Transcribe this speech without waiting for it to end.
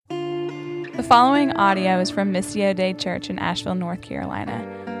The following audio is from Missio Dei Church in Asheville, North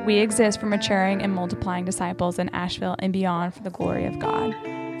Carolina. We exist for maturing and multiplying disciples in Asheville and beyond for the glory of God.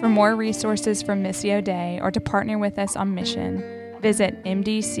 For more resources from Missio Dei or to partner with us on mission, visit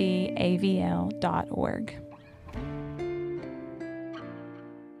mdcavl.org.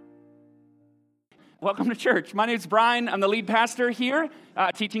 Welcome to church. My name is Brian. I'm the lead pastor here,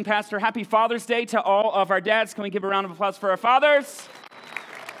 teaching pastor. Happy Father's Day to all of our dads. Can we give a round of applause for our fathers?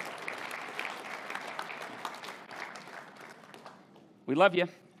 We love you.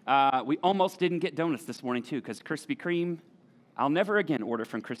 We almost didn't get donuts this morning, too, because Krispy Kreme, I'll never again order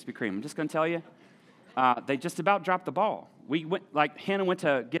from Krispy Kreme. I'm just going to tell you, they just about dropped the ball. Hannah went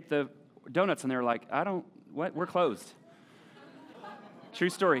to get the donuts, and they were like, we're closed. True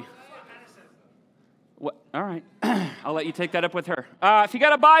story. What? All right. I'll let you take that up with her. If you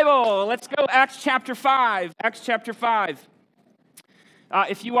got a Bible, let's go Acts chapter 5. Acts chapter 5.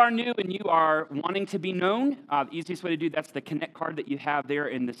 If you are new and you are wanting to be known, the easiest way to do that's the Connect card that you have there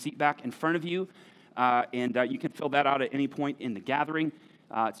in the seat back in front of you. And you can fill that out at any point in the gathering.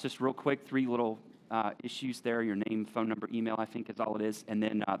 It's just real quick, 3 little issues there. Your name, phone number, email, I think is all it is. And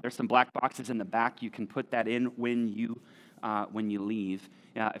then there's some black boxes in the back. You can put that in when you leave.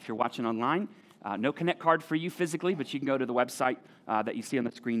 If you're watching online, no Connect card for you physically, but you can go to the website that you see on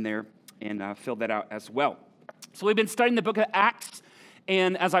the screen there and fill that out as well. So we've been studying the book of Acts,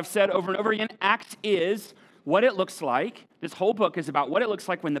 and as I've said over and over again, Acts is what it looks like. This whole book is about what it looks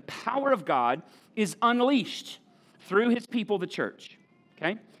like when the power of God is unleashed through his people, the church.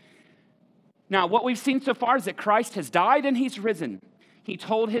 Okay? Now, what we've seen so far is that Christ has died and he's risen. He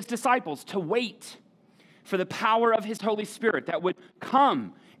told his disciples to wait for the power of his Holy Spirit that would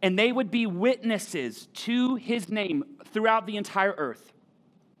come, and they would be witnesses to his name throughout the entire earth.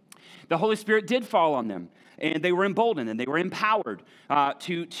 The Holy Spirit did fall on them, and they were emboldened, and they were empowered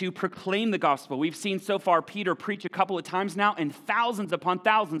to proclaim the gospel. We've seen so far Peter preach a couple of times now, and thousands upon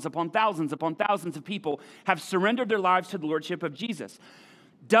thousands upon thousands upon thousands of people have surrendered their lives to the lordship of Jesus.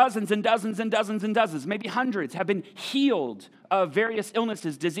 Dozens and dozens and dozens and dozens, maybe hundreds, have been healed of various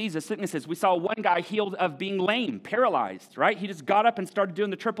illnesses, diseases, sicknesses. We saw one guy healed of being lame, paralyzed, right? He just got up and started doing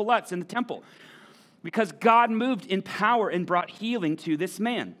the triple Lutz in the temple because God moved in power and brought healing to this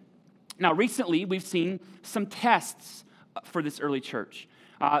man. Now, recently, we've seen some tests for this early church.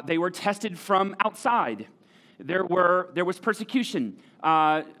 They were tested from outside. There was persecution.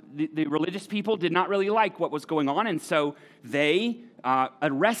 The religious people did not really like what was going on, and so they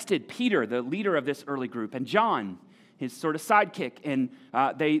arrested Peter, the leader of this early group, and John, his sort of sidekick, and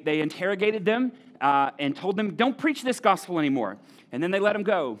they interrogated them and told them, don't preach this gospel anymore, and then they let them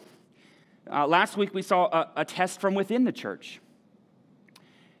go. Last week, we saw a test from within the church.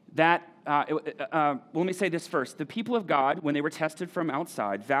 Let me say this first. The people of God, when they were tested from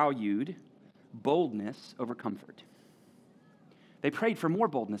outside, valued boldness over comfort. They prayed for more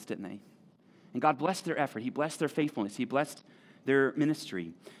boldness, didn't they? And God blessed their effort. He blessed their faithfulness. He blessed their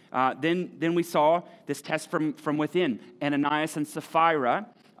ministry. Then we saw this test from within. Ananias and Sapphira,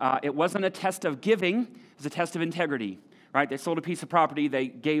 it wasn't a test of giving, it was a test of integrity. Right? They sold a piece of property. They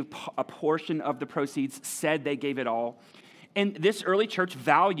gave a portion of the proceeds, said they gave it all. And this early church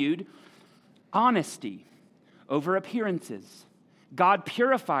valued honesty over appearances. God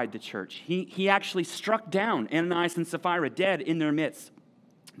purified the church. He actually struck down Ananias and Sapphira dead in their midst.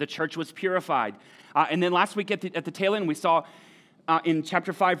 The church was purified. And then last week at the tail end, we saw in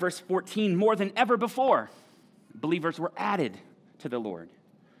chapter 5, verse 14, more than ever before, believers were added to the Lord.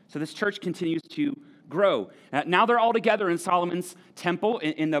 So this church continues to grow. Now they're all together in Solomon's temple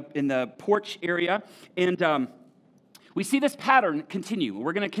in the porch area. And we see this pattern continue.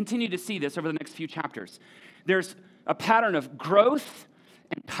 We're going to continue to see this over the next few chapters. There's a pattern of growth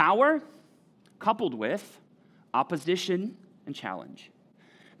and power coupled with opposition and challenge.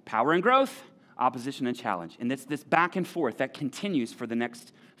 Power and growth, opposition and challenge. And it's this back and forth that continues for the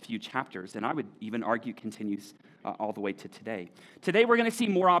next few chapters. And I would even argue continues all the way to today. Today we're going to see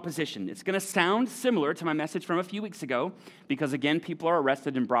more opposition. It's going to sound similar to my message from a few weeks ago because, again, people are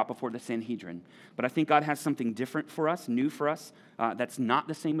arrested and brought before the Sanhedrin. But I think God has something different for us, new for us, that's not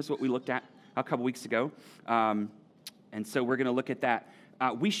the same as what we looked at a couple weeks ago. And so we're going to look at that.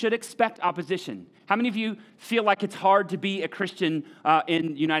 We should expect opposition. How many of you feel like it's hard to be a Christian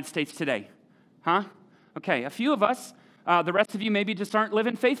in the United States today? Huh? Okay, a few of us. The rest of you maybe just aren't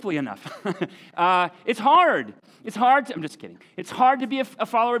living faithfully enough. It's hard. I'm just kidding. It's hard to be a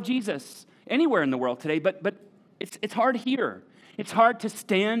follower of Jesus anywhere in the world today, but it's hard here. It's hard to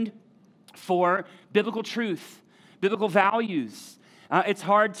stand for biblical truth, biblical values. It's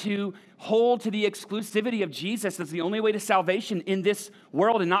hard to hold to the exclusivity of Jesus as the only way to salvation in this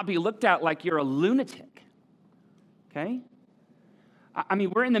world and not be looked at like you're a lunatic. Okay? I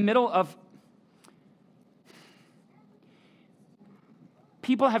mean, we're in the middle of...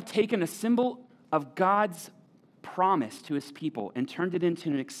 People have taken a symbol of God's promise to his people and turned it into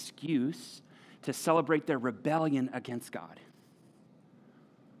an excuse to celebrate their rebellion against God.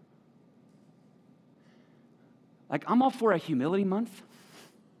 Like, I'm all for a humility month,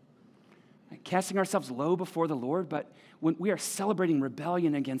 like casting ourselves low before the Lord, but when we are celebrating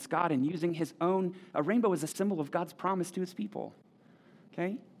rebellion against God and using a rainbow as a symbol of God's promise to his people,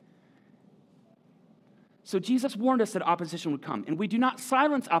 okay? So Jesus warned us that opposition would come, and we do not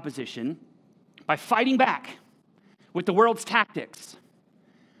silence opposition by fighting back with the world's tactics,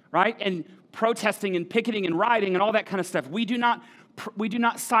 right? And protesting and picketing and rioting and all that kind of stuff. We do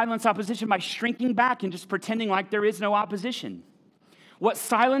not silence opposition by shrinking back and just pretending like there is no opposition. What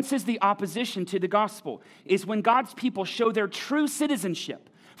silences the opposition to the gospel is when God's people show their true citizenship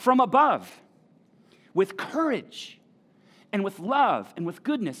from above with courage and with love and with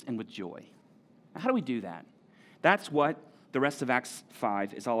goodness and with joy. Now, how do we do that? That's what the rest of Acts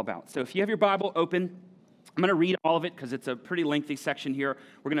 5 is all about. So if you have your Bible open, I'm going to read all of it because it's a pretty lengthy section here.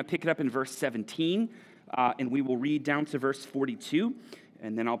 We're going to pick it up in verse 17, and we will read down to verse 42,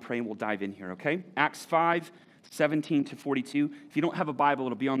 and then I'll pray and we'll dive in here, okay? Acts 5, 17 to 42. If you don't have a Bible,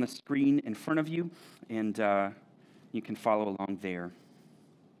 it'll be on the screen in front of you, and you can follow along there.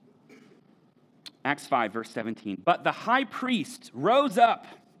 Acts 5, verse 17. But the high priest rose up,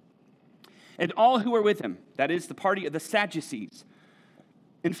 and all who were with him, that is the party of the Sadducees,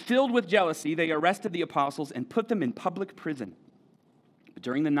 and filled with jealousy, they arrested the apostles and put them in public prison. But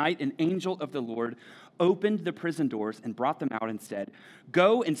during the night, an angel of the Lord opened the prison doors and brought them out and said,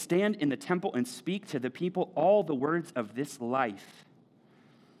 "Go and stand in the temple and speak to the people all the words of this life."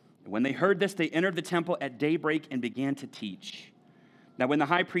 And when they heard this, they entered the temple at daybreak and began to teach. Now when the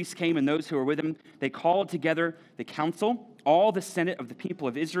high priest came and those who were with him, they called together the council, all the senate of the people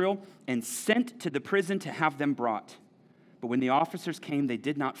of Israel, and sent to the prison to have them brought. But when the officers came, they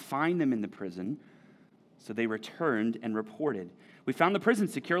did not find them in the prison, so they returned and reported, "We found the prison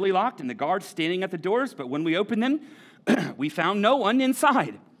securely locked and the guards standing at the doors, but when we opened them, we found no one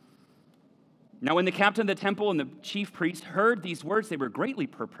inside." Now when the captain of the temple and the chief priest heard these words, they were greatly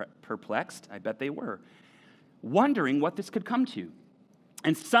perplexed, I bet they were, wondering what this could come to.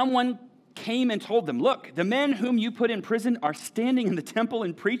 And someone came and told them, "Look, the men whom you put in prison are standing in the temple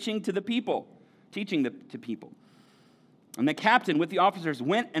and preaching to the people, teaching to people." And the captain with the officers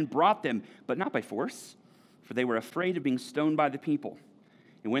went and brought them, but not by force, for they were afraid of being stoned by the people.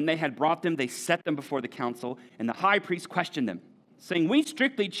 And when they had brought them, they set them before the council, and the high priest questioned them, saying, "We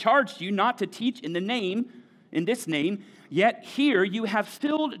strictly charged you not to teach in this name, yet here you have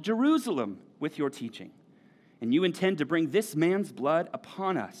filled Jerusalem with your teaching, and you intend to bring this man's blood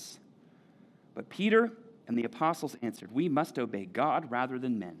upon us." But Peter and the apostles answered, "We must obey God rather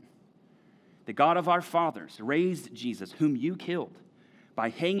than men. The God of our fathers raised Jesus, whom you killed, by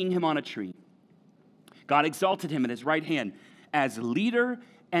hanging him on a tree. God exalted him at his right hand as leader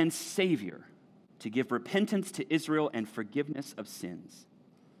and savior to give repentance to Israel and forgiveness of sins.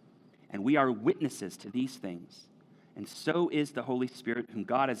 And we are witnesses to these things, and so is the Holy Spirit, whom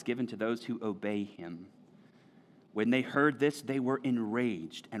God has given to those who obey him." When they heard this, they were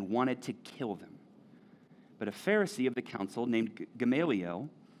enraged and wanted to kill them. But a Pharisee of the council named Gamaliel,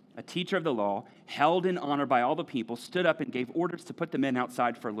 a teacher of the law, held in honor by all the people, stood up and gave orders to put the men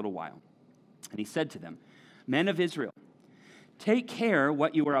outside for a little while. And he said to them, "Men of Israel, take care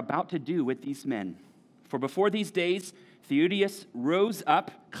what you are about to do with these men. For before these days, Theudas rose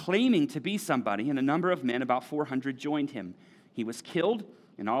up, claiming to be somebody, and a number of men, about 400, joined him. He was killed,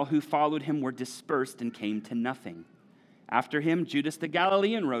 and all who followed him were dispersed and came to nothing. After him, Judas the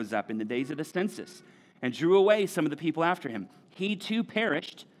Galilean rose up in the days of the census and drew away some of the people after him. He too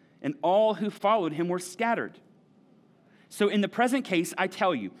perished, and all who followed him were scattered. So in the present case, I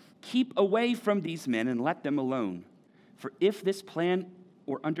tell you, keep away from these men and let them alone. For if this plan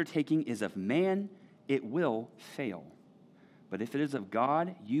or undertaking is of man, it will fail. But if it is of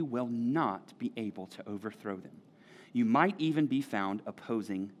God, you will not be able to overthrow them. You might even be found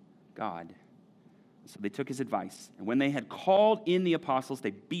opposing God." So they took his advice, and when they had called in the apostles,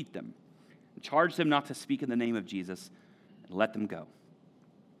 they beat them and charged them not to speak in the name of Jesus and let them go.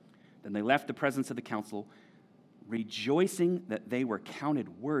 Then they left the presence of the council, rejoicing that they were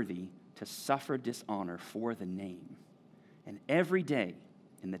counted worthy to suffer dishonor for the name. And every day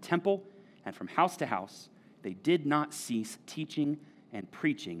in the temple and from house to house, they did not cease teaching and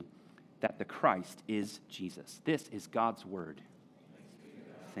preaching that the Christ is Jesus. This is God's word.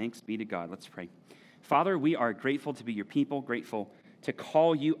 Thanks be to God. Let's pray. Father, we are grateful to be your people, grateful to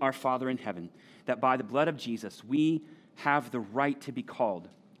call you our Father in heaven, that by the blood of Jesus, we have the right to be called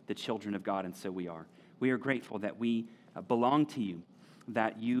the children of God, and so we are. We are grateful that we belong to you,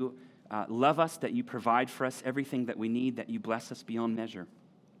 that you love us, that you provide for us everything that we need, that you bless us beyond measure.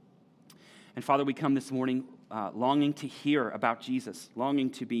 And Father, we come this morning longing to hear about Jesus, longing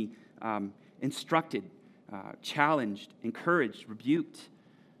to be instructed, challenged, encouraged, rebuked,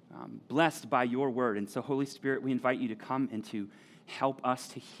 blessed by your word. And so, Holy Spirit, we invite you to come and to help us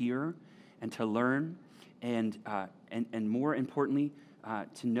to hear and to learn and more importantly,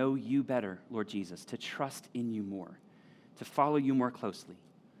 to know you better, Lord Jesus, to trust in you more, to follow you more closely,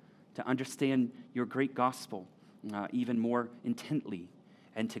 to understand your great gospel even more intently,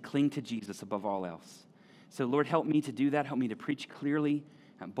 and to cling to Jesus above all else. So, Lord, help me to do that. Help me to preach clearly,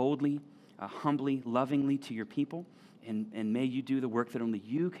 boldly, humbly, lovingly to your people. And may you do the work that only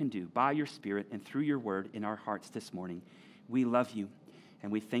you can do by your Spirit and through your word in our hearts this morning. We love you,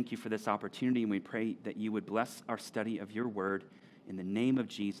 and we thank you for this opportunity, and we pray that you would bless our study of your word in the name of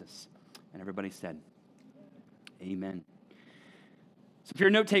Jesus. And everybody said, amen. So if you're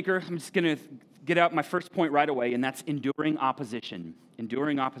a note taker, I'm just going to get out my first point right away, and that's enduring opposition.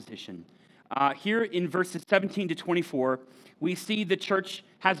 Enduring opposition. Here in verses 17 to 24, we see the church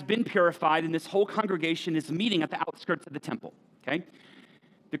has been purified, and this whole congregation is meeting at the outskirts of the temple, okay?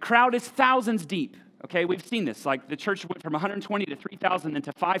 The crowd is thousands deep, okay? We've seen this. Like, the church went from 120 to 3,000 and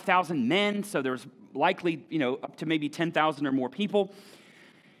to 5,000 men, so there's likely, up to maybe 10,000 or more people.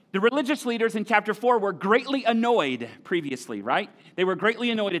 The religious leaders in chapter 4 were greatly annoyed previously, right? They were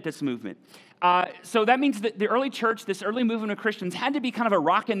greatly annoyed at this movement. So that means that the early church, this early movement of Christians, had to be kind of a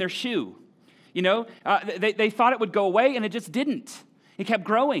rock in their shoe. They thought it would go away, and it just didn't. It kept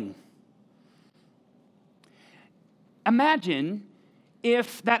growing. Imagine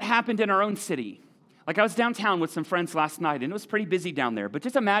if that happened in our own city. Like, I was downtown with some friends last night, and it was pretty busy down there. But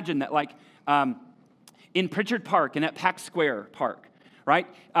just imagine that, in Pritchard Park and at Pack Square Park, right?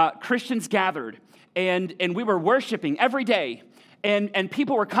 Christians gathered, and we were worshiping every day, and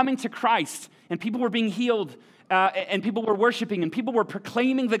people were coming to Christ, and people were being healed, and people were worshiping, and people were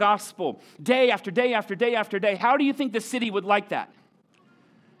proclaiming the gospel day after day after day after day. How do you think the city would like that?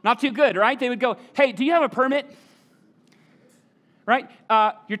 Not too good, right? They would go, hey, do you have a permit? Right?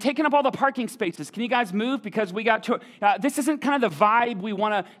 You're taking up all the parking spaces. Can you guys move? Because we got this isn't kind of the vibe we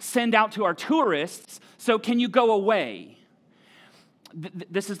want to send out to our tourists, so can you go away?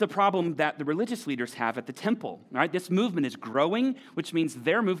 This is the problem that the religious leaders have at the temple, right? This movement is growing, which means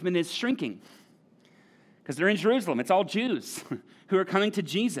their movement is shrinking. Because they're in Jerusalem. It's all Jews who are coming to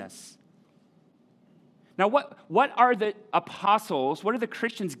Jesus. Now, what are the apostles, what are the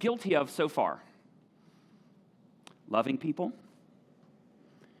Christians guilty of so far? Loving people,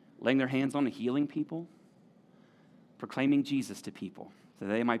 laying their hands on and healing people, proclaiming Jesus to people so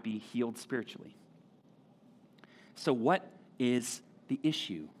they might be healed spiritually. So what is the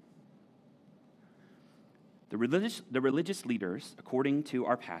issue? The religious leaders, according to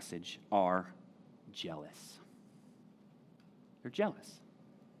our passage, are jealous. They're jealous.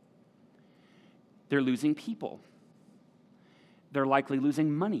 They're losing people. They're likely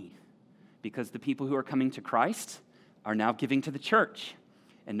losing money because the people who are coming to Christ are now giving to the church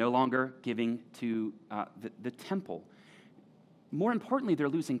and no longer giving to the temple. More importantly, they're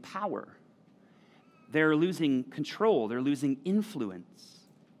losing power. They're losing control. They're losing influence.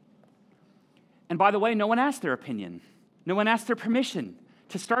 And by the way, no one asked their opinion. No one asked their permission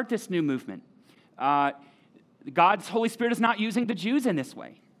to start this new movement. God's Holy Spirit is not using the Jews in this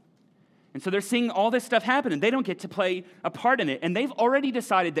way. And so they're seeing all this stuff happen, and they don't get to play a part in it. And they've already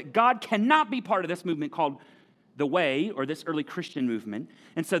decided that God cannot be part of this movement called the Way, or this early Christian movement.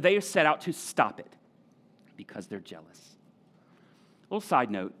 And so they set out to stop it because they're jealous. A little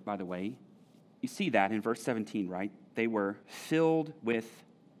side note, by the way, you see that in verse 17, right? They were filled with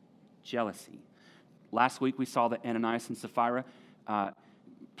jealousy. Last week we saw that Ananias and Sapphira,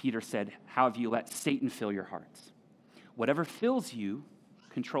 Peter said, how have you let Satan fill your hearts? Whatever fills you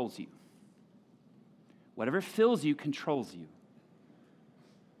controls you. Whatever fills you controls you.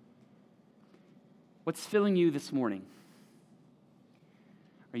 What's filling you this morning?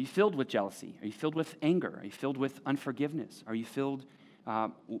 Are you filled with jealousy? Are you filled with anger? Are you filled with unforgiveness? Are you filled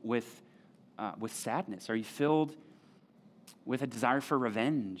with sadness? Are you filled with a desire for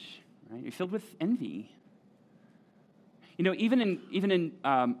revenge? Right? Are you filled with envy? Even in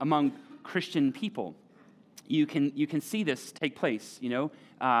among Christian people, you can see this take place.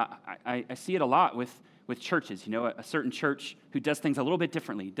 I see it a lot with with churches, a certain church who does things a little bit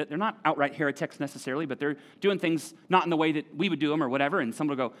differently. They're not outright heretics necessarily, but they're doing things not in the way that we would do them or whatever, and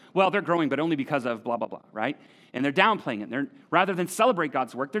someone will go, well, they're growing, but only because of blah, blah, blah, right? And they're downplaying it. Rather than celebrate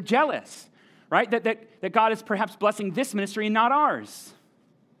God's work, they're jealous, right? That God is perhaps blessing this ministry and not ours.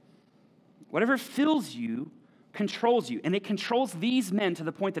 Whatever fills you controls you, and it controls these men to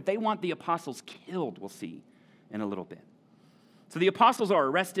the point that they want the apostles killed, we'll see in a little bit. So the apostles are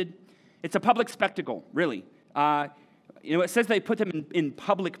arrested. It's a public spectacle, really. It says they put them in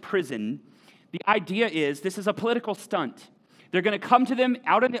public prison. The idea is this is a political stunt. They're going to come to them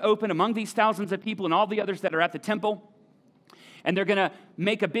out in the open among these thousands of people and all the others that are at the temple, and they're going to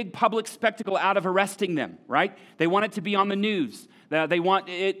make a big public spectacle out of arresting them, right? They want it to be on the news. They want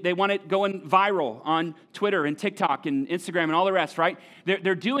it going viral on Twitter and TikTok and Instagram and all the rest, right?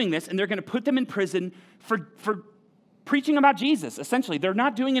 They're doing this, and they're going to put them in prison for preaching about Jesus, essentially. They're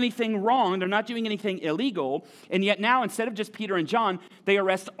not doing anything wrong. They're not doing anything illegal. And yet now, instead of just Peter and John, they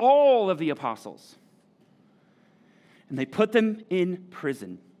arrest all of the apostles. And they put them in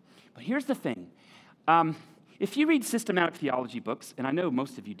prison. But here's the thing. If you read systematic theology books, and I know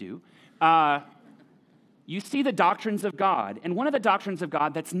most of you do, you see the doctrines of God. And one of the doctrines of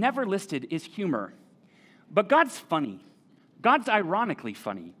God that's never listed is humor. But God's funny. God's ironically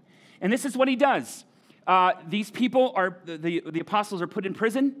funny. And this is what he does. These people the apostles are put in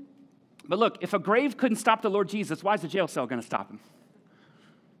prison. But look, if a grave couldn't stop the Lord Jesus, why is a jail cell going to stop him?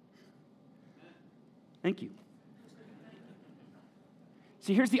 Thank you.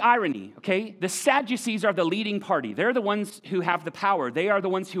 See, here's the irony, okay? The Sadducees are the leading party. They're the ones who have the power. They are the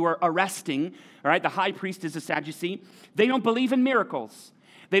ones who are arresting, all right? The high priest is a Sadducee. They don't believe in miracles.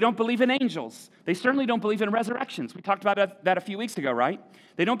 They don't believe in angels. They certainly don't believe in resurrections. We talked about that a few weeks ago, right?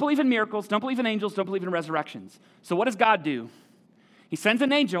 They don't believe in miracles, don't believe in angels, don't believe in resurrections. So what does God do? He sends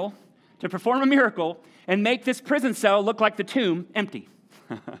an angel to perform a miracle and make this prison cell look like the tomb empty.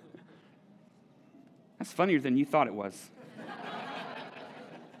 That's funnier than you thought it was.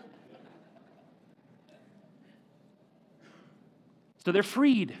 So they're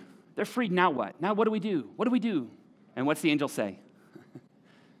freed. They're freed. Now what? Now what do we do? What do we do? And what's the angel say?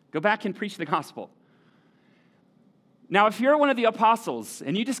 Go back and preach the gospel. Now, if you're one of the apostles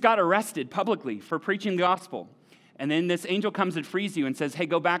and you just got arrested publicly for preaching the gospel, and then this angel comes and frees you and says, hey,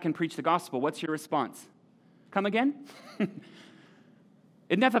 go back and preach the gospel, what's your response? Come again?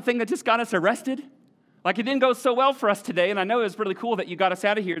 Isn't that the thing that just got us arrested? Like, it didn't go so well for us today, and I know it was really cool that you got us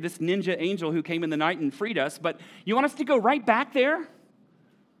out of here, this ninja angel who came in the night and freed us, but you want us to go right back there?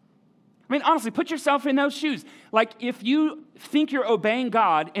 I mean, honestly, put yourself in those shoes. Like, if you think you're obeying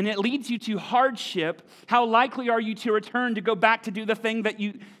God and it leads you to hardship, how likely are you to return to go back to do the thing that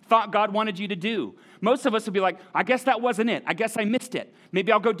you thought God wanted you to do? Most of us would be like, I guess that wasn't it. I guess I missed it.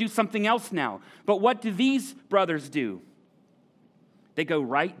 Maybe I'll go do something else now. But what do these brothers do? They go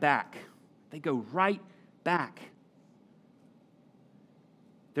right back. They go right back.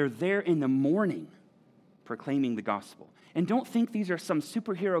 They're there in the morning proclaiming the gospel. And don't think these are some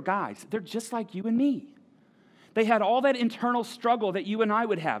superhero guys. They're just like you and me. They had all that internal struggle that you and I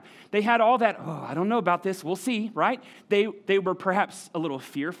would have. They had all that, I don't know about this, we'll see, right? They were perhaps a little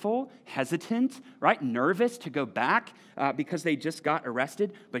fearful, hesitant, right? Nervous to go back because they just got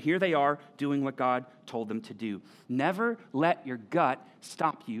arrested. But here they are doing what God told them to do. Never let your gut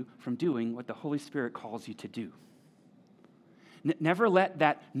stop you from doing what the Holy Spirit calls you to do. Never let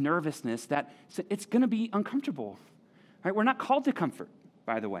that nervousness, it's going to be uncomfortable. Right? We're not called to comfort,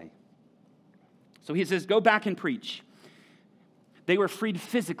 by the way. So he says, go back and preach. They were freed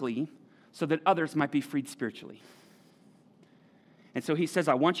physically so that others might be freed spiritually. And so he says,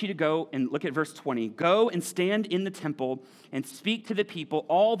 I want you to go and look at verse 20. Go and stand in the temple and speak to the people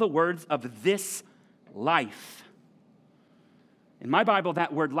all the words of this life. In my Bible,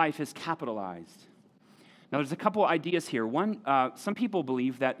 that word life is capitalized. Now, there's a couple ideas here. One, some people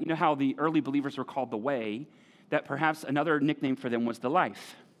believe that, you know how the early believers were called the way, that perhaps another nickname for them was the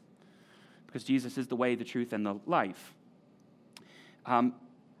life, because Jesus is the way, the truth, and the life.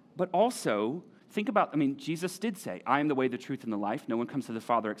 But also, think about, Jesus did say, I am the way, the truth, and the life. No one comes to the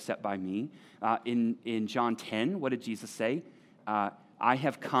Father except by me. In John 10, what did Jesus say? I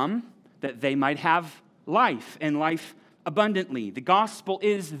have come that they might have life, and life abundantly. The gospel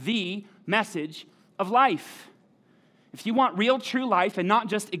is the message of life. If you want real, true life and not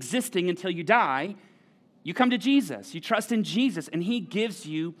just existing until you die, you come to Jesus, you trust in Jesus, and he gives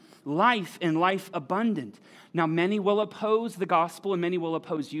you life and life abundant. Now, many will oppose the gospel, and many will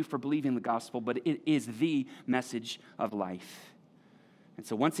oppose you for believing the gospel, but it is the message of life. And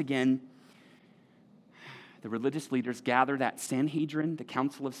so once again, the religious leaders gather that Sanhedrin, the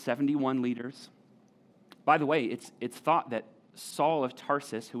council of 71 leaders, By the way, it's thought that Saul of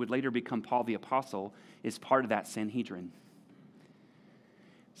Tarsus, who would later become Paul the Apostle, is part of that Sanhedrin.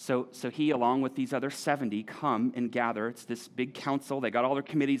 So he, along with these other 70, come and gather. It's this big council. They got all their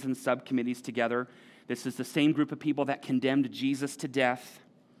committees and subcommittees together. This is the same group of people that condemned Jesus to death.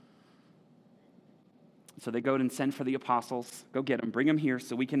 So they go and send for the apostles. Go get them. Bring them here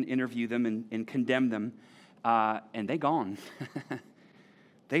so we can interview them and condemn them. And they gone.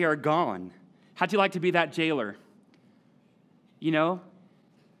 They are gone. How'd you like to be that jailer? You know,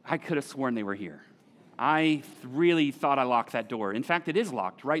 I could have sworn they were here. I really thought I locked that door. In fact, it is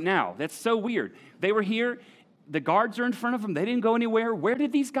locked right now. That's so weird. They were here. The guards are in front of them. They didn't go anywhere. Where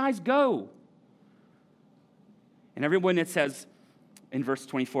did these guys go? And everyone, it says in verse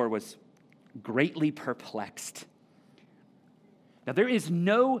 24, was greatly perplexed. Now, there is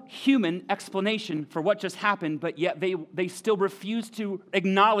no human explanation for what just happened, but yet they still refuse to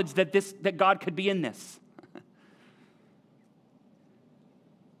acknowledge that God could be in this.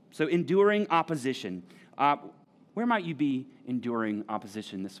 So enduring opposition. Where might you be enduring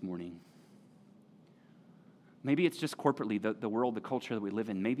opposition this morning? Maybe it's just corporately, the world, the culture that we live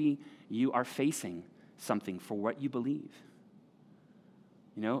in. Maybe you are facing something for what you believe.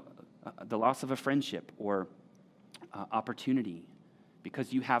 You know, the loss of a friendship or opportunity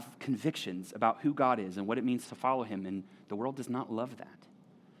because you have convictions about who God is and what it means to follow him, and the world does not love that.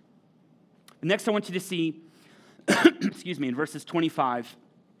 Next, I want you to see, in verses 25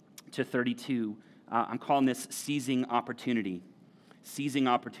 to 32, I'm calling this seizing opportunity. Seizing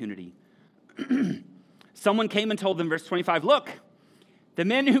opportunity. Someone came and told them, verse 25, look, the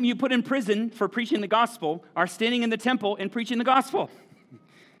men whom you put in prison for preaching the gospel are standing in the temple and preaching the gospel.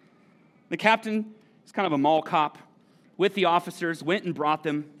 The captain is kind of a mall cop with the officers, went and brought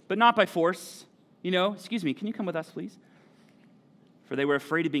them, but not by force. You know, excuse me, can you come with us, please? For they were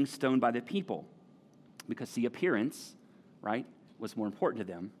afraid of being stoned by the people because the appearance, right, was more important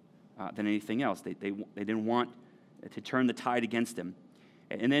to them than anything else. They didn't want to turn the tide against them.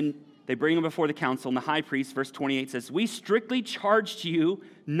 And then they bring him before the council, and the high priest, verse 28 says, we strictly charged you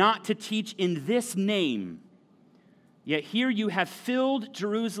not to teach in this name. Yet here you have filled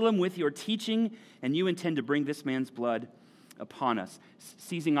Jerusalem with your teaching, and you intend to bring this man's blood upon us.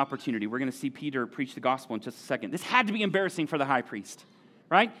 Seizing opportunity. We're going to see Peter preach the gospel in just a second. This had to be embarrassing for the high priest,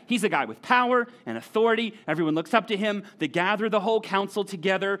 right? He's a guy with power and authority. Everyone looks up to him. They gather the whole council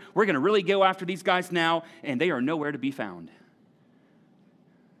together. We're going to really go after these guys now, and they are nowhere to be found.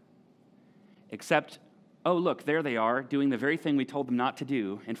 Except, oh, look, there they are, doing the very thing we told them not to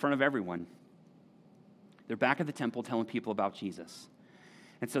do in front of everyone. They're back at the temple telling people about Jesus.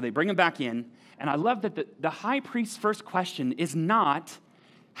 And so they bring him back in, and I love that the high priest's first question is not,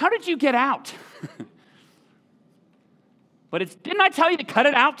 how did you get out? But it's, didn't I tell you to cut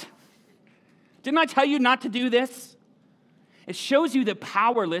it out? Didn't I tell you not to do this? It shows you the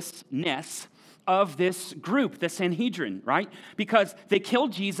powerlessness of this group, the Sanhedrin, right? Because they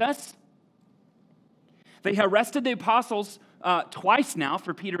killed Jesus. They arrested the apostles twice now.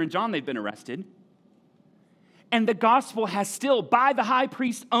 For Peter and John, they've been arrested. And the gospel has still, by the high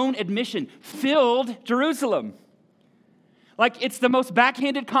priest's own admission, filled Jerusalem. Like, it's the most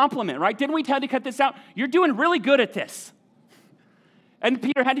backhanded compliment, right? Didn't we tell you to cut this out? You're doing really good at this. And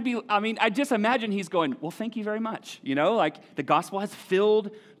Peter had to be, I just imagine he's going, well, thank you very much. You know, like, the gospel has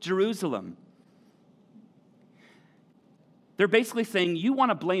filled Jerusalem. They're basically saying, you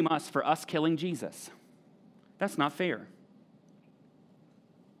want to blame us for us killing Jesus. That's not fair.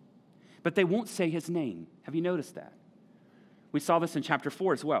 But they won't say his name. Have you noticed that? We saw this in chapter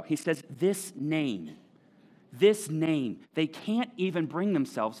 4 as well. He says, this name. They can't even bring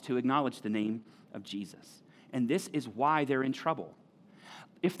themselves to acknowledge the name of Jesus. And this is why they're in trouble.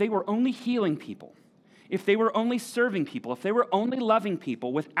 If they were only healing people, if they were only serving people, if they were only loving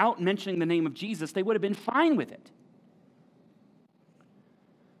people without mentioning the name of Jesus, they would have been fine with it.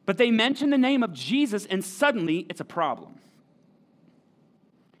 But they mention the name of Jesus, and suddenly it's a problem.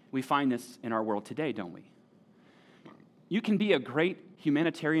 We find this in our world today, don't we? You can be a great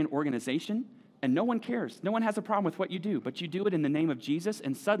humanitarian organization, and no one cares. No one has a problem with what you do, but you do it in the name of Jesus,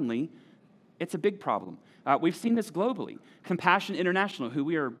 and suddenly it's a big problem. We've seen this globally. Compassion International, who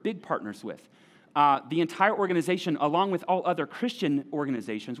we are big partners with, the entire organization, along with all other Christian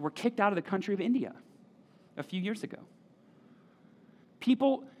organizations, were kicked out of the country of India a few years ago.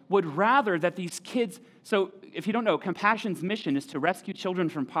 People would rather that these kids, so if you don't know, Compassion's mission is to rescue children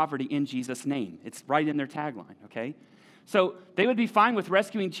from poverty in Jesus' name. It's right in their tagline, okay? So they would be fine with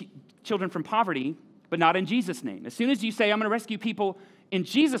rescuing children from poverty, but not in Jesus' name. As soon as you say, I'm going to rescue people in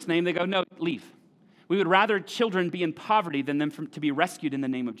Jesus' name, they go, no, leave. We would rather children be in poverty than them to be rescued in the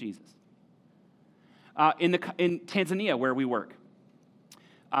name of Jesus. In Tanzania, where we work,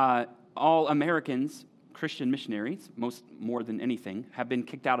 all Americans, Christian missionaries, more than anything, have been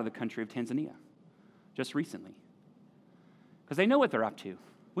kicked out of the country of Tanzania just recently. Because they know what they're up to.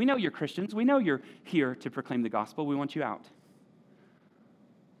 We know you're Christians. We know you're here to proclaim the gospel. We want you out.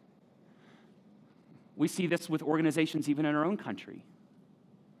 We see this with organizations even in our own country.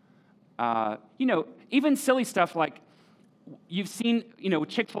 Even silly stuff like you've seen,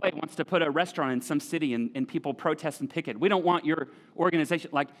 Chick-fil-A wants to put a restaurant in some city and people protest and picket. We don't want your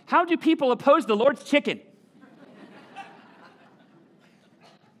organization. Like, how do people oppose the Lord's chicken?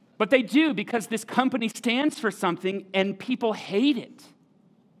 But they do because this company stands for something and people hate it.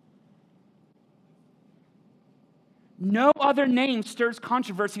 No other name stirs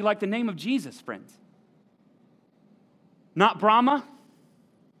controversy like the name of Jesus, friends. Not Brahma,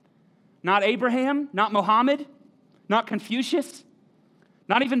 not Abraham, not Muhammad, not Confucius,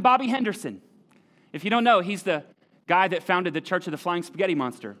 not even Bobby Henderson. If you don't know, he's the guy that founded the Church of the Flying Spaghetti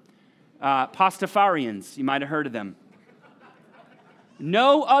Monster. Pastafarians, you might have heard of them.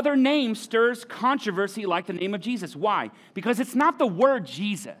 No other name stirs controversy like the name of Jesus. Why? Because it's not the word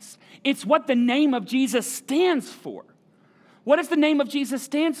Jesus. It's what the name of Jesus stands for. What does the name of Jesus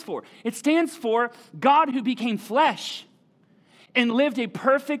stand for? It stands for God who became flesh and lived a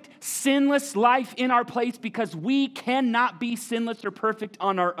perfect, sinless life in our place because we cannot be sinless or perfect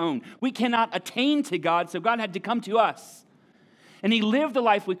on our own. We cannot attain to God, so God had to come to us. And he lived the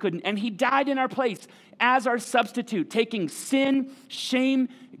life we couldn't, and he died in our place as our substitute, taking sin, shame,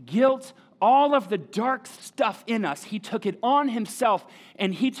 guilt, all of the dark stuff in us. He took it on himself,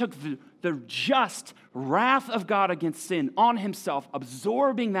 and he took the just wrath of God against sin on himself,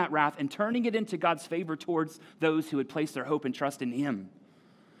 absorbing that wrath and turning it into God's favor towards those who had placed their hope and trust in him.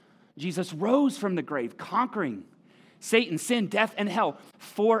 Jesus rose from the grave, conquering Satan, sin, death, and hell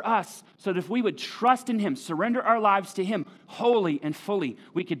for us, so that if we would trust in him, surrender our lives to him wholly and fully,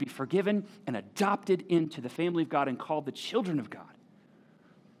 we could be forgiven and adopted into the family of God and called the children of God.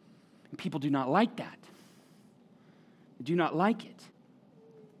 And people do not like that. They do not like it.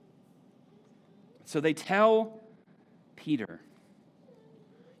 So they tell Peter,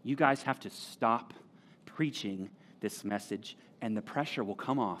 you guys have to stop preaching this message and the pressure will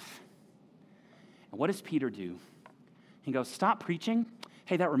come off. And what does Peter do? He goes, stop preaching?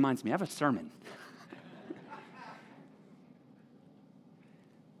 Hey, that reminds me, I have a sermon.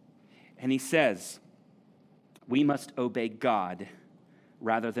 And he says, we must obey God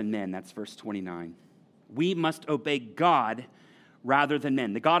rather than men. That's verse 29. We must obey God rather than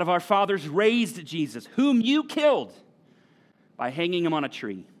men. The God of our fathers raised Jesus, whom you killed by hanging him on a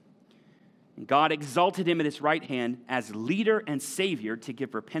tree. And God exalted him at his right hand as leader and savior to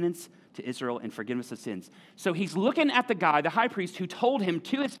give repentance to Israel and forgiveness of sins. So he's looking at the guy, the high priest, who told him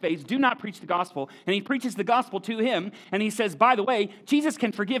to his face, do not preach the gospel. And he preaches the gospel to him. And he says, by the way, Jesus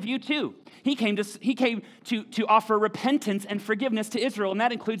can forgive you too. He came to offer repentance and forgiveness to Israel. And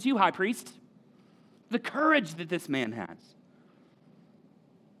that includes you, high priest. The courage that this man has.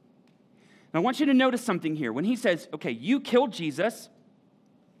 Now, I want you to notice something here. When he says, okay, you killed Jesus,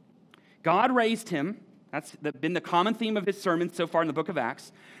 God raised him. That's been the common theme of his sermons so far in the book of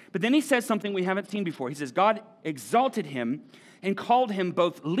Acts. But then he says something we haven't seen before. He says, God exalted him and called him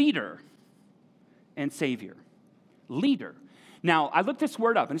both leader and savior. Leader. Now, I looked this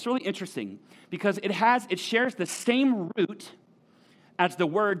word up, and it's really interesting because it shares the same root as the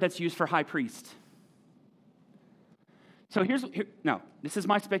word that's used for high priest. So this is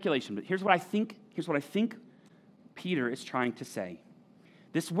my speculation, but here's what I think Peter is trying to say.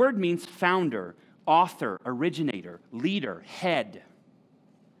 This word means founder, author, originator, leader, head.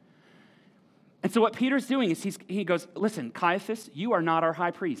 And so what Peter's doing is he goes, listen, Caiaphas, you are not our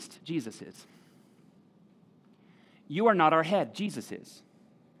high priest. Jesus is. You are not our head. Jesus is.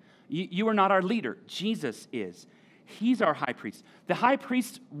 You are not our leader. Jesus is. He's our high priest. The high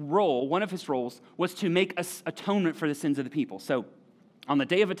priest's role, one of his roles, was to make atonement for the sins of the people. So on the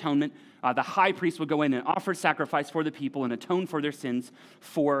Day of Atonement, the high priest would go in and offer sacrifice for the people and atone for their sins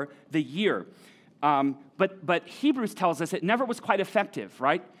for the year. But Hebrews tells us it never was quite effective,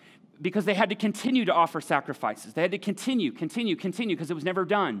 right? Because they had to continue to offer sacrifices. They had to continue, because it was never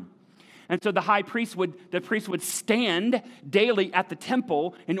done. And so the priest would stand daily at the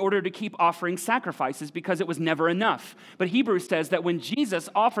temple in order to keep offering sacrifices because it was never enough. But Hebrews says that when Jesus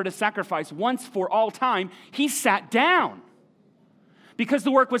offered a sacrifice once for all time, he sat down because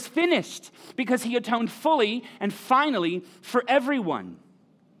the work was finished, because he atoned fully and finally for everyone.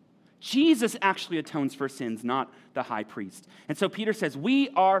 Jesus actually atones for sins, not the high priest. And so Peter says, we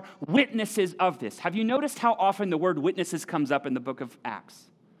are witnesses of this. Have you noticed how often the word witnesses comes up in the book of Acts?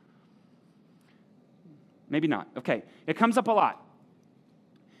 Maybe not. Okay, it comes up a lot.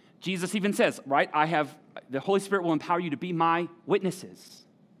 Jesus even says, right, the Holy Spirit will empower you to be my witnesses.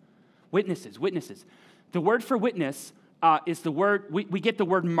 Witnesses. The word for witness is the word, we get the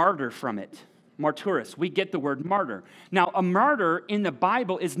word martyr from it. Martyrus, we get the word martyr. Now, a martyr in the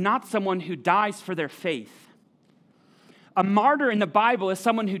Bible is not someone who dies for their faith. A martyr in the Bible is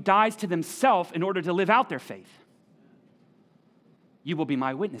someone who dies to themselves in order to live out their faith. You will be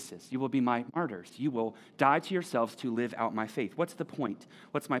my witnesses. You will be my martyrs. You will die to yourselves to live out my faith. What's the point?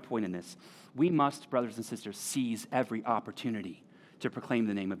 What's my point in this? We must, brothers and sisters, seize every opportunity to proclaim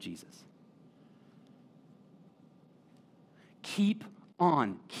the name of Jesus. Keep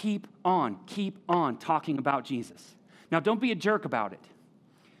on talking about Jesus. Now, don't be a jerk about it.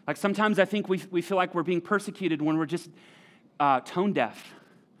 Like sometimes I think we feel like we're being persecuted when we're just tone deaf,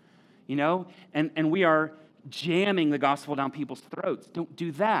 and we are jamming the gospel down people's throats. Don't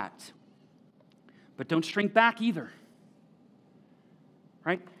do that. But don't shrink back either.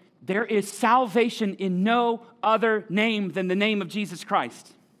 Right? There is salvation in no other name than the name of Jesus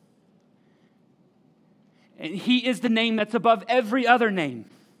Christ. And he is the name that's above every other name.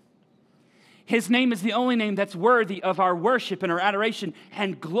 His name is the only name that's worthy of our worship and our adoration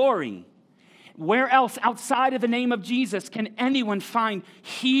and glory. Where else outside of the name of Jesus can anyone find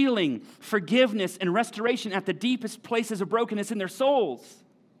healing, forgiveness, and restoration at the deepest places of brokenness in their souls?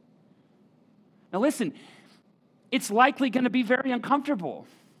 Now listen, it's likely going to be very uncomfortable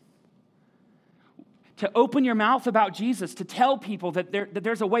to open your mouth about Jesus, to tell people that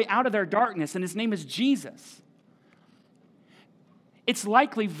there's a way out of their darkness, and his name is Jesus. It's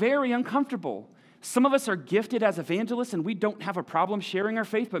likely very uncomfortable. Some of us are gifted as evangelists, and we don't have a problem sharing our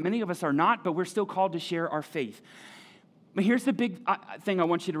faith, but many of us are not, but we're still called to share our faith. But here's the big thing I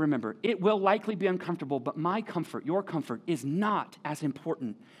want you to remember. It will likely be uncomfortable, but my comfort, your comfort, is not as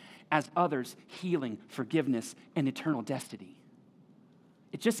important as others' healing, forgiveness, and eternal destiny.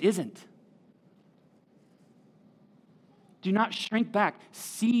 It just isn't. Do not shrink back.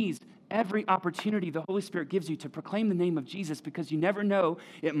 Seize every opportunity the Holy Spirit gives you to proclaim the name of Jesus, because you never know.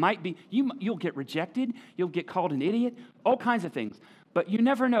 It might be, you'll get rejected, you'll get called an idiot, all kinds of things. But you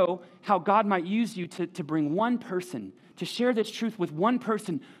never know how God might use you to bring one person, to share this truth with one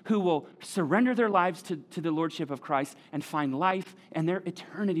person who will surrender their lives to the Lordship of Christ and find life, and their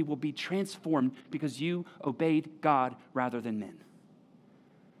eternity will be transformed because you obeyed God rather than men.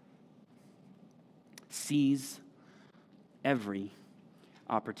 Seize every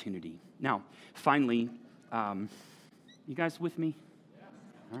opportunity. Now, finally, you guys with me?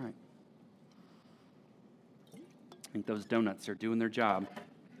 All right. I think those donuts are doing their job.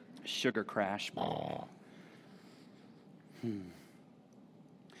 Sugar crash.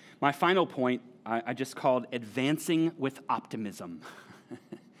 My final point, I just called advancing with optimism.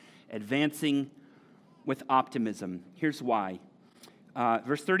 Advancing with optimism. Here's why.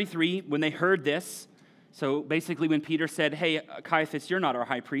 Verse 33, when they heard this, so basically when Peter said, hey, Caiaphas, you're not our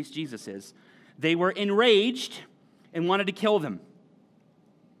high priest, Jesus is, they were enraged and wanted to kill them.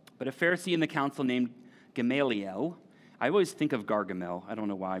 But a Pharisee in the council named Gamaliel, I always think of Gargamel, I don't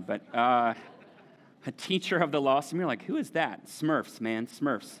know why, but a teacher of the law. Some of you are like, who is that? Smurfs, man,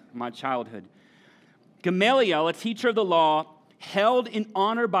 Smurfs, my childhood. Gamaliel, a teacher of the law, held in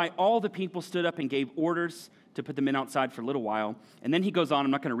honor by all the people, stood up and gave orders to put the men outside for a little while. And then he goes on,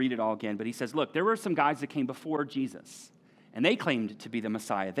 I'm not going to read it all again, but he says, look, there were some guys that came before Jesus, and they claimed to be the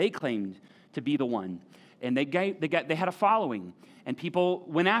Messiah. They claimed to be the one. And they had a following, and people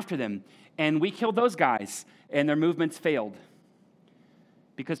went after them. And we killed those guys, and their movements failed.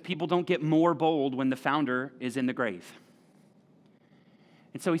 Because people don't get more bold when the founder is in the grave.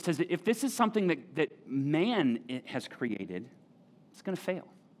 And so he says, if this is something that man has created, it's going to fail.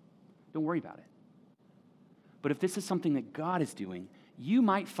 Don't worry about it. But if this is something that God is doing, you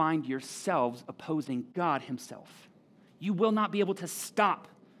might find yourselves opposing God himself. You will not be able to stop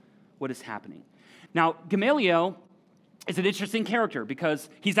what is happening. Now, Gamaliel is an interesting character because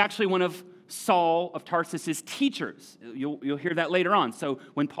he's actually one of Saul of Tarsus's teachers. You'll hear that later on. So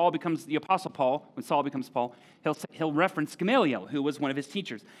when Paul becomes the Apostle Paul, when Saul becomes Paul, he'll reference Gamaliel, who was one of his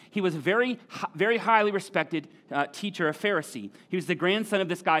teachers. He was a very, very highly respected teacher, a Pharisee. He was the grandson of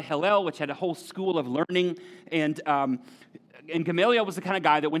this guy Hillel, which had a whole school of learning. And Gamaliel was the kind of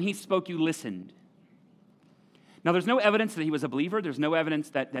guy that when he spoke, you listened. Now, there's no evidence that he was a believer. There's no evidence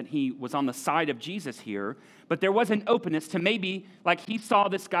that he was on the side of Jesus here. But there was an openness to maybe, like he saw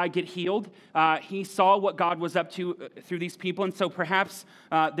this guy get healed. He saw what God was up to through these people. And so perhaps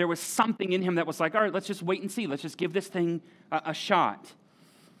there was something in him that was like, all right, let's just wait and see. Let's just give this thing a shot.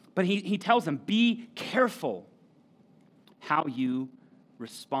 But he tells them, be careful how you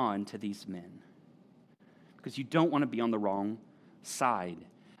respond to these men. because you don't want to be on the wrong side.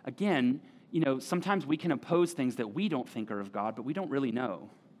 Again, sometimes we can oppose things that we don't think are of God, but we don't really know.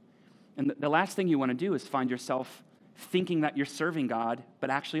 And the last thing you want to do is find yourself thinking that you're serving God, but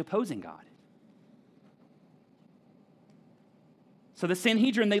actually opposing God. So the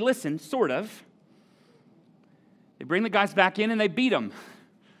Sanhedrin, they listen, sort of. They bring the guys back in and they beat them.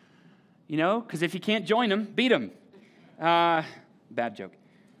 Because if you can't join them, beat them. Bad joke.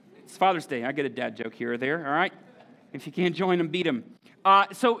 It's Father's Day. I get a dad joke here or there, all right? If you can't join them, beat them.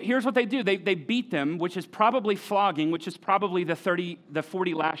 So here's what they do. They beat them, which is probably flogging, which is probably the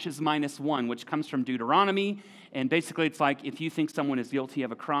 40 lashes minus 1, which comes from Deuteronomy. And basically it's like if you think someone is guilty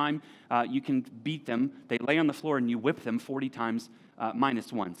of a crime, you can beat them. They lay on the floor and you whip them 40 times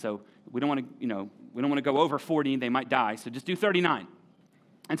minus 1. So we don't want to go over 40. They might die. So just do 39.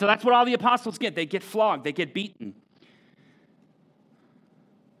 And so that's what all the apostles get. They get flogged. They get beaten.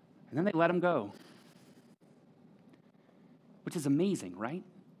 And then they let them go. Which is amazing, right?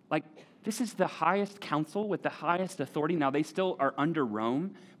 Like, this is the highest council with the highest authority. Now, they still are under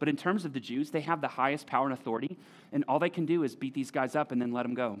Rome, but in terms of the Jews, they have the highest power and authority, and all they can do is beat these guys up and then let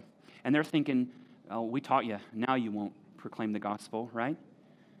them go. And they're thinking, oh, we taught you. Now you won't proclaim the gospel, right?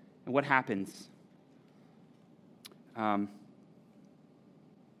 And what happens?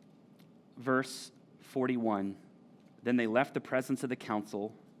 Verse 41, then they left the presence of the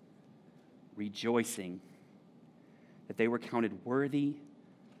council, rejoicing that they were counted worthy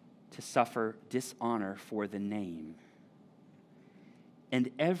to suffer dishonor for the name.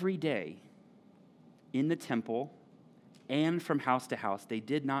 And every day in the temple and from house to house, they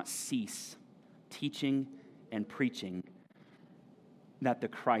did not cease teaching and preaching that the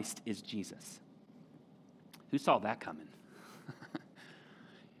Christ is Jesus. Who saw that coming?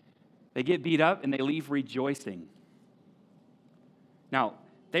 They get beat up and they leave rejoicing. Now,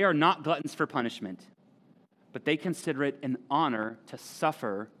 they are not gluttons for punishment, but they consider it an honor to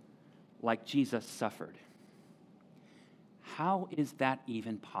suffer like Jesus suffered. How is that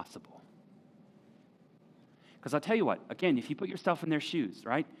even possible? Because I'll tell you what, again, if you put yourself in their shoes,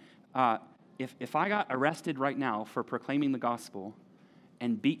 right? If I got arrested right now for proclaiming the gospel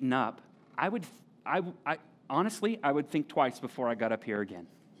and beaten up, honestly, I would think twice before I got up here again.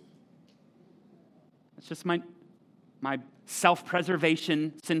 It's just my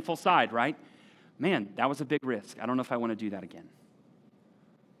self-preservation, sinful side, right? Man, that was a big risk. I don't know if I want to do that again.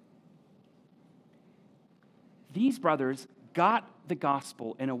 These brothers got the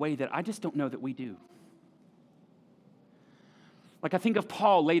gospel in a way that I just don't know that we do. Like I think of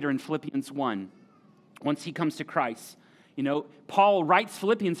Paul later in Philippians 1, once he comes to Christ. Paul writes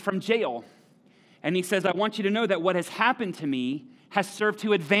Philippians from jail, and he says, I want you to know that what has happened to me has served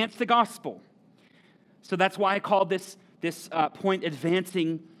to advance the gospel. So that's why I call this point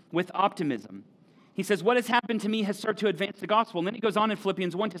advancing with optimism. He says, what has happened to me has served to advance the gospel. And then he goes on in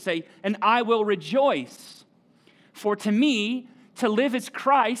Philippians 1 to say, and I will rejoice, for to me, to live is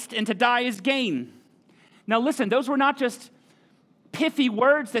Christ and to die is gain. Now listen, those were not just pithy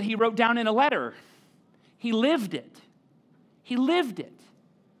words that he wrote down in a letter. He lived it. He lived it.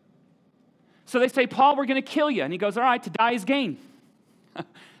 So they say, Paul, we're going to kill you. And he goes, all right, to die is gain. They're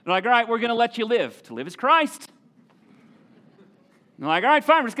like, all right, we're going to let you live. To live is Christ. And they're like, all right,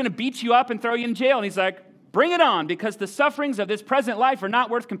 fine, we're just going to beat you up and throw you in jail. And he's like, bring it on, because the sufferings of this present life are not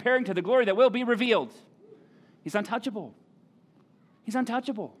worth comparing to the glory that will be revealed. He's untouchable. He's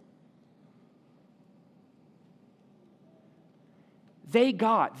untouchable.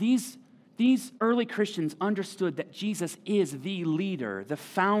 These early Christians understood that Jesus is the leader, the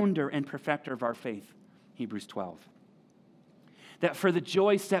founder and perfecter of our faith, Hebrews 12. That for the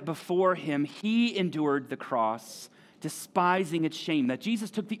joy set before him, he endured the cross, despising its shame. That Jesus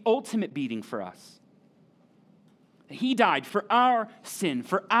took the ultimate beating for us. He died for our sin,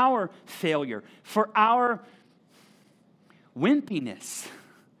 for our failure, for our wimpiness,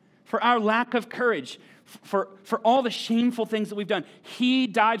 for our lack of courage, for all the shameful things that we've done. He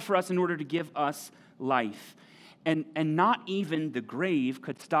died for us in order to give us life. And not even the grave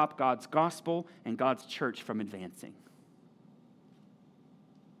could stop God's gospel and God's church from advancing.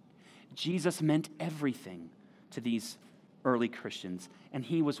 Jesus meant everything to these early Christians, and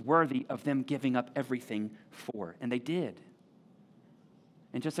he was worthy of them giving up everything for. And they did.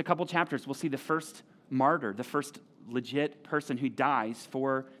 In just a couple chapters, we'll see the first martyr, the first legit person who dies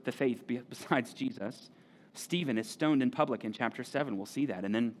for the faith besides Jesus. Stephen is stoned in public in chapter 7. We'll see that.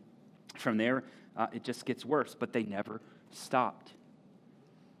 And then from there, it just gets worse, but they never stopped.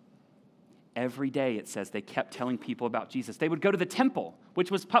 Every day, it says, they kept telling people about Jesus. They would go to the temple, which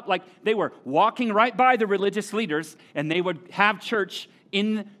was like they were walking right by the religious leaders, and they would have church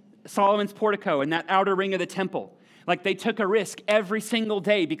in Solomon's portico and that outer ring of the temple. Like they took a risk every single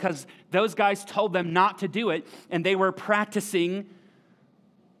day because those guys told them not to do it, and they were practicing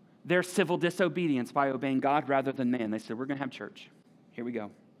their civil disobedience by obeying God rather than man. They said, we're going to have church. Here we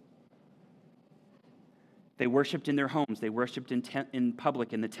go. They worshiped in their homes. They worshiped in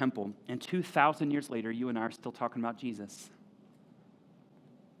public in the temple. And 2,000 years later, you and I are still talking about Jesus.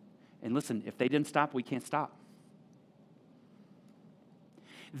 And listen, if they didn't stop, we can't stop.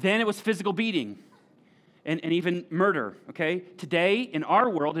 Then it was physical beating and even murder, okay? Today, in our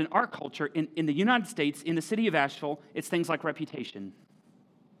world, in our culture, in the United States, in the city of Asheville, it's things like reputation,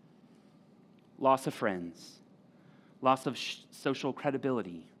 loss of friends, loss of social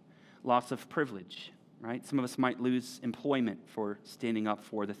credibility, loss of privilege, right? Some of us might lose employment for standing up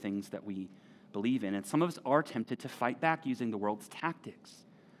for the things that we believe in, and some of us are tempted to fight back using the world's tactics.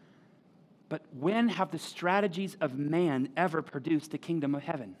 But when have the strategies of man ever produced the kingdom of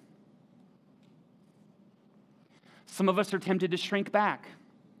heaven? Some of us are tempted to shrink back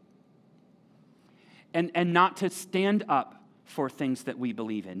and not to stand up for things that we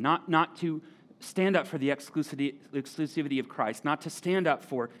believe in, not to stand up for the exclusivity of Christ, not to stand up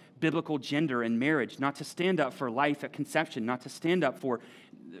for biblical gender and marriage, not to stand up for life at conception, not to stand up for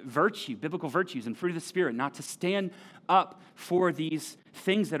virtue, biblical virtues and fruit of the Spirit, not to stand up for these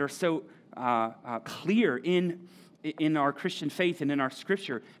things that are so clear in our Christian faith and in our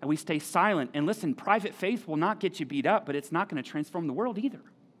Scripture, and we stay silent. And listen, private faith will not get you beat up, but it's not going to transform the world either.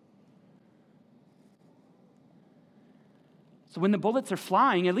 So when the bullets are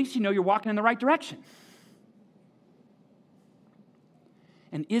flying, at least you know you're walking in the right direction.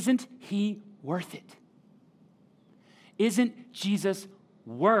 And isn't he worth it? Isn't Jesus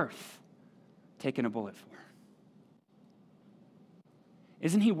worth taking a bullet for?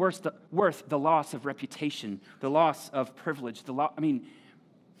 Isn't he worth the loss of reputation, the loss of privilege,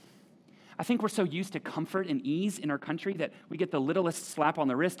 I think we're so used to comfort and ease in our country that we get the littlest slap on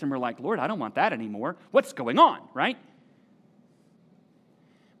the wrist and we're like, Lord, I don't want that anymore. What's going on, right?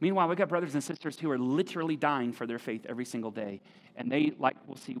 Meanwhile, we've got brothers and sisters who are literally dying for their faith every single day. And they, like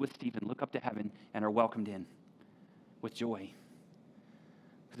we'll see with Stephen, look up to heaven and are welcomed in with joy.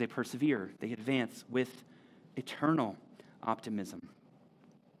 Because they persevere, they advance with eternal optimism.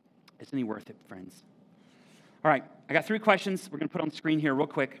 Isn't he worth it, friends? All right, I got 3 questions we're going to put on the screen here real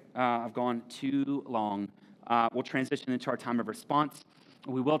quick. I've gone too long. We'll transition into our time of response.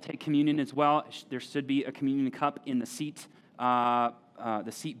 We will take communion as well. There should be a communion cup in the seat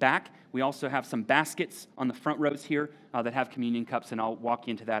back. We also have some baskets on the front rows here that have communion cups, and I'll walk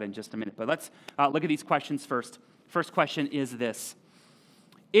you into that in just a minute. But let's look at these questions first. First question is this.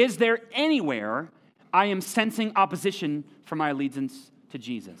 Is there anywhere I am sensing opposition for my allegiance to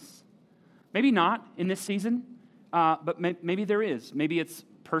Jesus? Maybe not in this season, but maybe there is. Maybe it's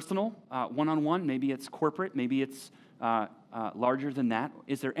personal, one-on-one. Maybe it's corporate. Maybe it's larger than that.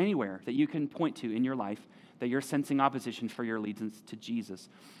 Is there anywhere that you can point to in your life that you're sensing opposition for your allegiance to Jesus?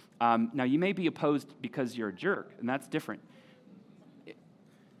 Now, you may be opposed because you're a jerk, and that's different.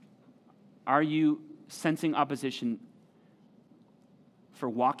 Are you sensing opposition for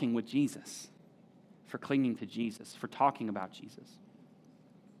walking with Jesus, for clinging to Jesus, for talking about Jesus?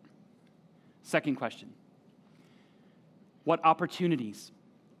 Second question, what opportunities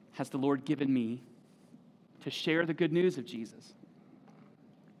has the Lord given me to share the good news of Jesus?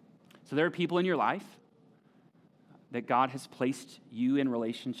 So there are people in your life that God has placed you in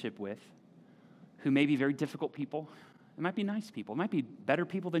relationship with who may be very difficult people. It might be nice people. It might be better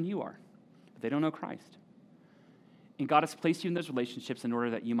people than you are, but they don't know Christ. And God has placed you in those relationships in order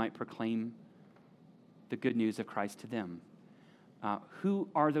that you might proclaim the good news of Christ to them. Who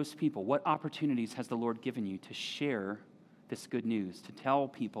are those people? What opportunities has the Lord given you to share this good news, to tell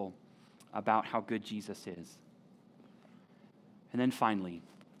people about how good Jesus is? And then finally,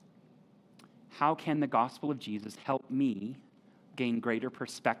 how can the gospel of Jesus help me gain greater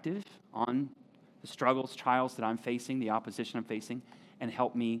perspective on the struggles, trials that I'm facing, the opposition I'm facing, and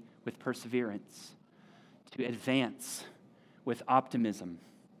help me with perseverance to advance with optimism,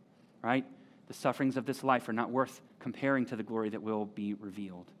 right? The sufferings of this life are not worth comparing to the glory that will be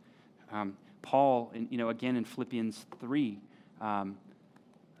revealed. Paul, again in Philippians 3, I've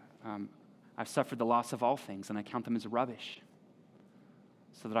suffered the loss of all things, and I count them as rubbish,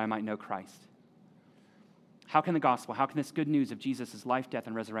 so that I might know Christ. How can the gospel, how can this good news of Jesus' life, death,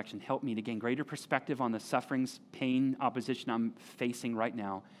 and resurrection help me to gain greater perspective on the sufferings, pain, opposition I'm facing right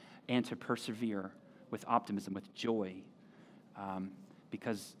now, and to persevere with optimism, with joy,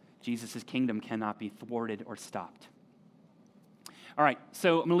 because Jesus' kingdom cannot be thwarted or stopped. All right,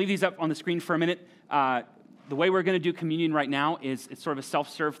 so I'm going to leave these up on the screen for a minute. the way we're going to do communion right now is it's sort of a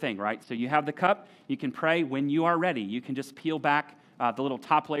self-serve thing, right? So you have the cup. You can pray when you are ready. You can just peel back the little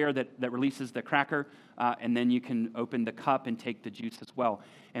top layer that releases the cracker, and then you can open the cup and take the juice as well.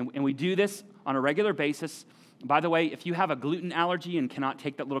 And we do this on a regular basis. By the way, if you have a gluten allergy and cannot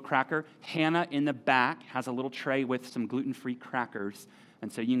take that little cracker, Hannah in the back has a little tray with some gluten-free crackers.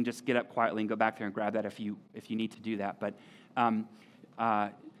 And so you can just get up quietly and go back there and grab that if you need to do that. But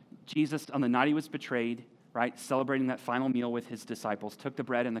Jesus, on the night he was betrayed, right, celebrating that final meal with his disciples, took the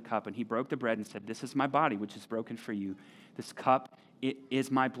bread and the cup, and he broke the bread and said, "This is my body, which is broken for you. This cup, it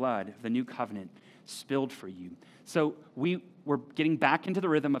is my blood, the new covenant, spilled for you." So we're getting back into the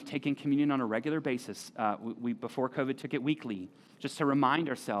rhythm of taking communion on a regular basis. We before COVID, took it weekly, just to remind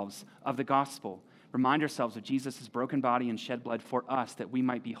ourselves of the gospel, remind ourselves of Jesus' broken body and shed blood for us that we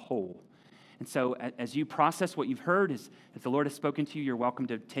might be whole. And so as you process what you've heard, as the Lord has spoken to you, you're welcome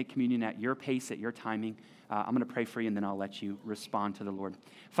to take communion at your pace, at your timing. I'm going to pray for you, and then I'll let you respond to the Lord.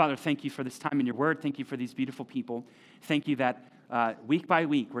 Father, thank you for this time in your word. Thank you for these beautiful people. Thank you that week by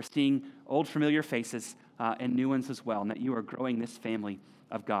week we're seeing old familiar faces and new ones as well, and that you are growing this family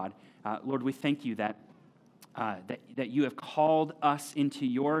of God. Lord, we thank you that you have called us into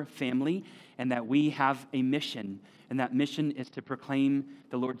your family, and that we have a mission, and that mission is to proclaim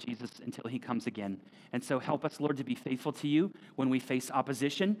the Lord Jesus until he comes again. And so help us, Lord, to be faithful to you when we face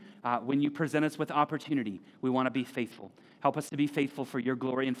opposition. When you present us with opportunity, we want to be faithful. Help us to be faithful for your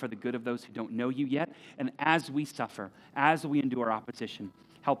glory and for the good of those who don't know you yet. And as we suffer, as we endure opposition,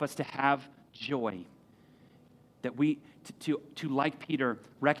 help us to have joy, that we, to like Peter,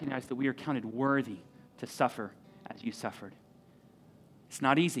 recognize that we are counted worthy to suffer as you suffered. It's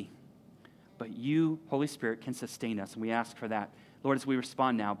not easy, but you, Holy Spirit, can sustain us, and we ask for that. Lord, as we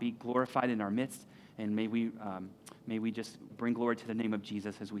respond now, be glorified in our midst, and may we just bring glory to the name of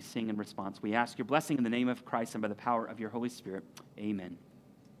Jesus as we sing in response. We ask your blessing in the name of Christ and by the power of your Holy Spirit. Amen.